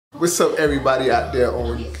What's up, everybody out there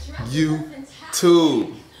on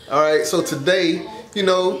YouTube? Alright, so today,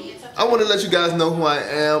 I want to let you guys know who I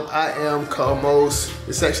am. I am Carmos.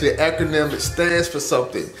 It's actually an acronym. It stands for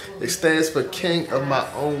something. It stands for King of My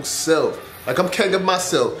Own Self. Like, I'm king of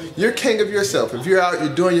myself. You're king of yourself. If you're out,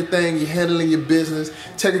 you're doing your thing, you're handling your business,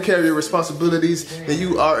 taking care of your responsibilities, then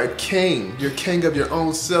you are a king. You're king of your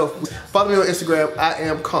own self. Follow me on Instagram. I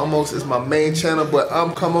am Carmos is my main channel, but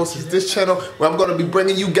I'm Carmos is this channel where I'm going to be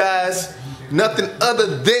bringing you guys nothing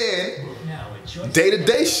other than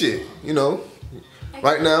day-to-day shit,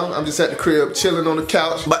 Right now, I'm just at the crib, chilling on the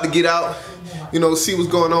couch, about to get out, see what's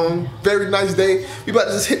going on. Very nice day. We about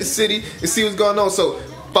to just hit the city and see what's going on. So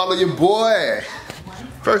follow your boy.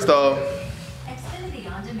 First off,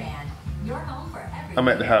 I'm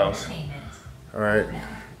at the house. All right,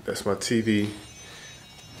 that's my TV.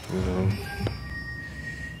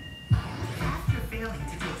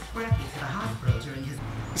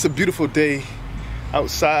 It's a beautiful day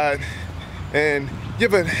outside, and you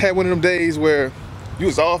ever had one of them days where you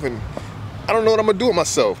was off and I don't know what I'm gonna do with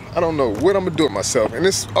myself. I don't know what I'm gonna do with myself. And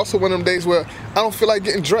it's also one of them days where I don't feel like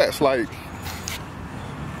getting dressed. Like,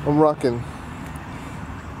 I'm rocking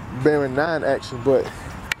Baron 9 action, but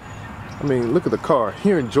I mean, look at the car.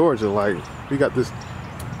 Here in Georgia, like, we got this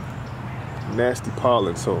nasty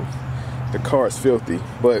pollen, so the car is filthy.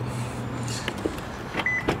 But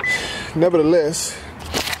nevertheless,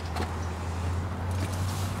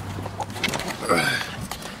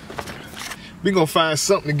 we're gonna find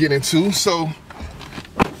something to get into. So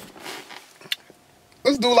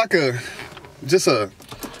let's do like just a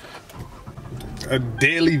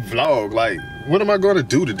daily vlog. Like, what am I gonna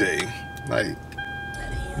do today? Like,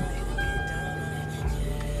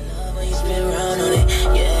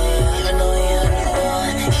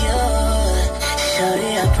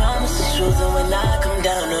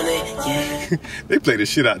 they play the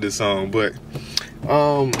shit out this song, but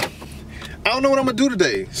I don't know what I'm gonna do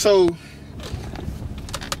today. So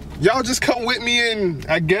y'all just come with me, and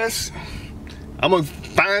I guess I'm gonna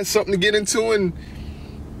find something to get into, and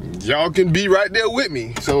y'all can be right there with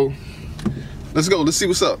me. So let's go. Let's see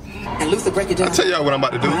what's up. I'll tell y'all what I'm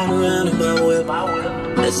about to do.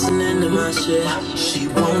 Listening to my shit. She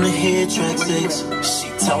wanna hear track 6. She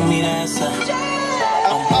told me that's her.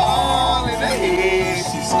 I'm all in the head.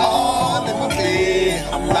 She's all in my bed.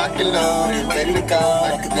 I'm locking loaded, ready to go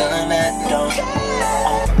like a gun at the door.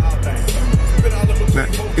 Now,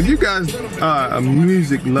 if you guys are a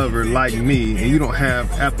music lover like me and you don't have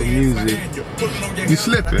Apple Music, you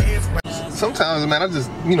slipping. Sometimes, man, I just,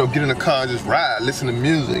 get in the car and just ride, listen to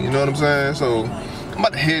music, you know what I'm saying? So I'm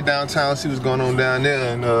about to head downtown, see what's going on down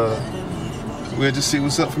there, and we'll just see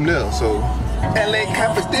what's up from there. So, LA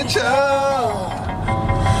Confidential,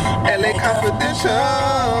 LA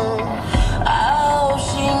Confidential. Oh,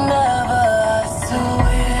 she never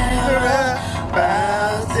swear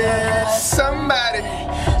about that. Somebody,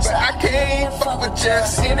 but I can't fuck with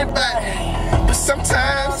just anybody. But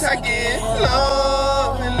sometimes I get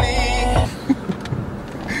lonely.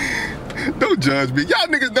 Don't judge me. Y'all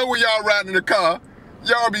niggas know when y'all riding in the car,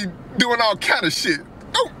 y'all be doing all kind of shit.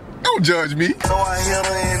 Don't judge me. So I hit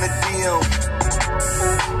her in the DM.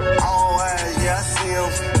 All eyes, yeah, I see him.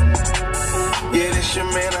 Yeah, this your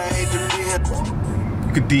man, I hate to be him.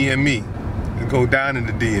 You could DM me and go down in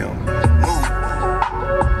the DM. Move.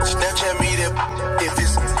 Snapchat me them if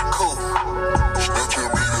it's cool. Snapchat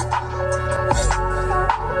me them.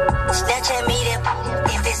 Snapchat me them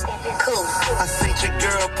if it's cool. I see your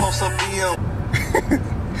girl post a DM.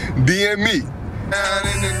 DM me. Down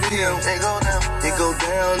in the DM. They go down. They go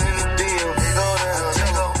down in the DM. They go down.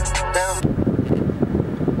 They go down.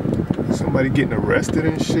 Somebody getting arrested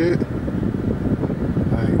and shit.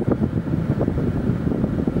 Like,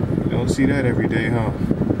 you don't see that every day, huh?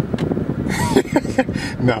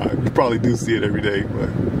 Nah, you probably do see it every day, but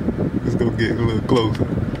let's go get a little closer.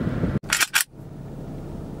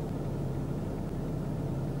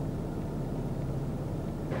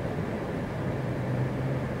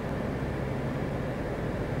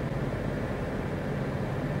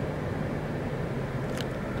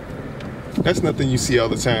 That's nothing you see all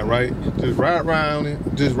the time, right? Just ride around it,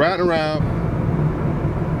 just riding around.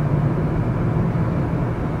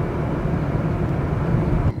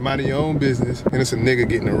 Minding your own business, and it's a nigga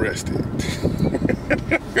getting arrested.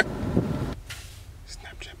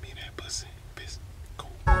 Snapchat me that pussy, bitch.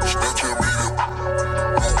 Cool.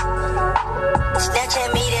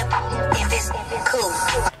 Snapchat me that if it's cool.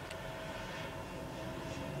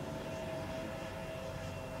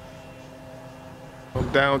 I'm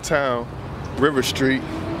downtown River Street.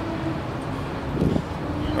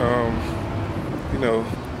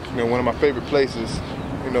 One of my favorite places,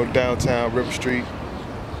 you know, downtown River Street.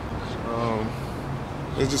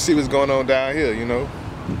 Let's just see what's going on down here, you know.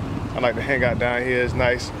 I like to hang out down here. It's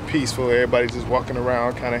nice, peaceful. Everybody's just walking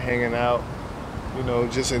around, kind of hanging out, you know,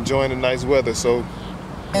 just enjoying the nice weather. So.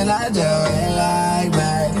 And I do it like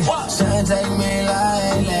that. Shouldn't take me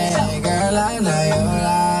like that. Girl, I know you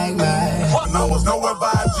like that. No one's nowhere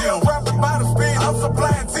by a gym. Rapping by the spin. I'm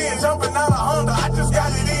supplying 10. Jumping out of Honda. I just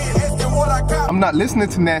got it in. Asking what I got. I'm not listening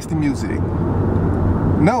to nasty music.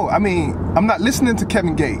 No, I mean, I'm not listening to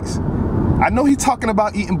Kevin Gates. I know he's talking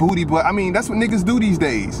about eating booty, but I mean, that's what niggas do these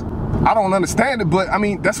days. I don't understand it, but I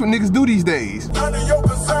mean, that's what niggas do these days. Under your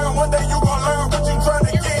concern, one day you gon' learn what you trying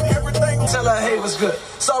to get. Everything. Tell her, hey, what's good?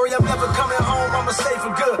 Sorry, I'm never coming home. I'ma stay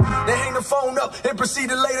for good. They hang the phone up and proceed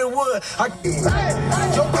to lay the wood.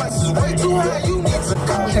 Your price is way too high. You need to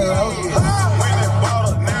go. Women bought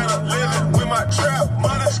a now living with my trap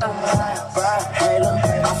money.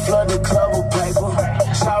 I flood the club with paper.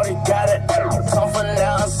 Shawty got it. Some for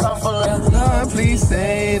now, some for later. Lord, please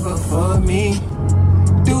save her for me.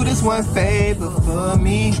 Do this one favor for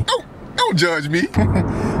me. Don't judge me.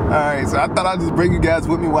 Alright, so I thought I'd just bring you guys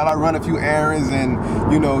with me while I run a few errands and,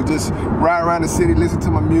 you know, just ride around the city, listen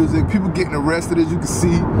to my music. People getting arrested, as you can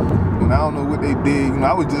see. And I don't know what they did. You know,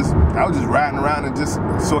 I was just riding around and just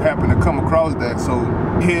so happened to come across that. So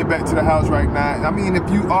head back to the house right now. I mean, if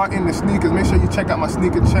you are into sneakers, make sure you check out my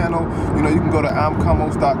sneaker channel. You know, you can go to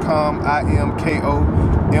imkomos.com,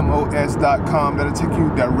 IMKOMOS.com. That'll take you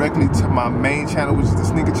directly to my main channel, which is the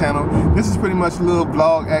sneaker channel. This is pretty much a little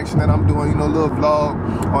vlog action that I'm doing, you know, a little vlog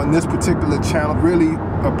on this particular channel. Really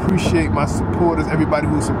appreciate my supporters, everybody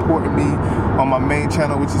who's supporting me on my main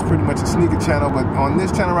channel, which is pretty much a sneaker channel. But on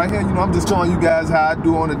this channel right here, you know, I'm just showing you guys how I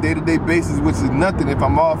do on a day-to-day basis, which is nothing. If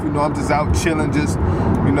I'm off, you know, I'm just out chilling, just,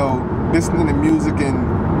 you know, listening to music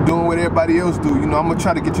and doing what everybody else do. You know, I'm gonna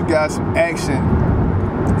try to get you guys some action,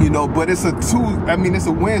 you know, but it's a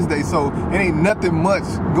Wednesday, so it ain't nothing much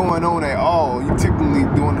going on at all. You typically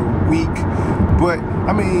during the week, but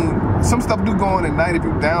I mean, some stuff do go on at night if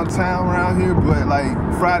you're downtown around here, but like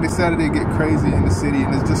Friday, Saturday get crazy in the city,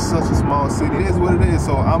 and it's just such a small city. It is what it is.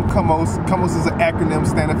 So I'm Komos. Komos is an acronym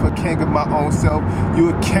standing for king of my own self.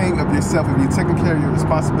 You're a king of yourself. If you're taking care of your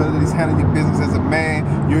responsibilities, handling your business as a man,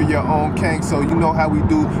 you're your own king. So you know how we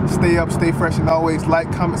do. Stay up, stay fresh, and always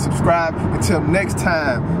like, comment, subscribe. Until next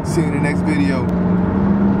time, see you in the next video.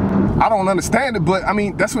 I don't understand it, but I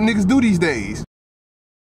mean, that's what niggas do these days.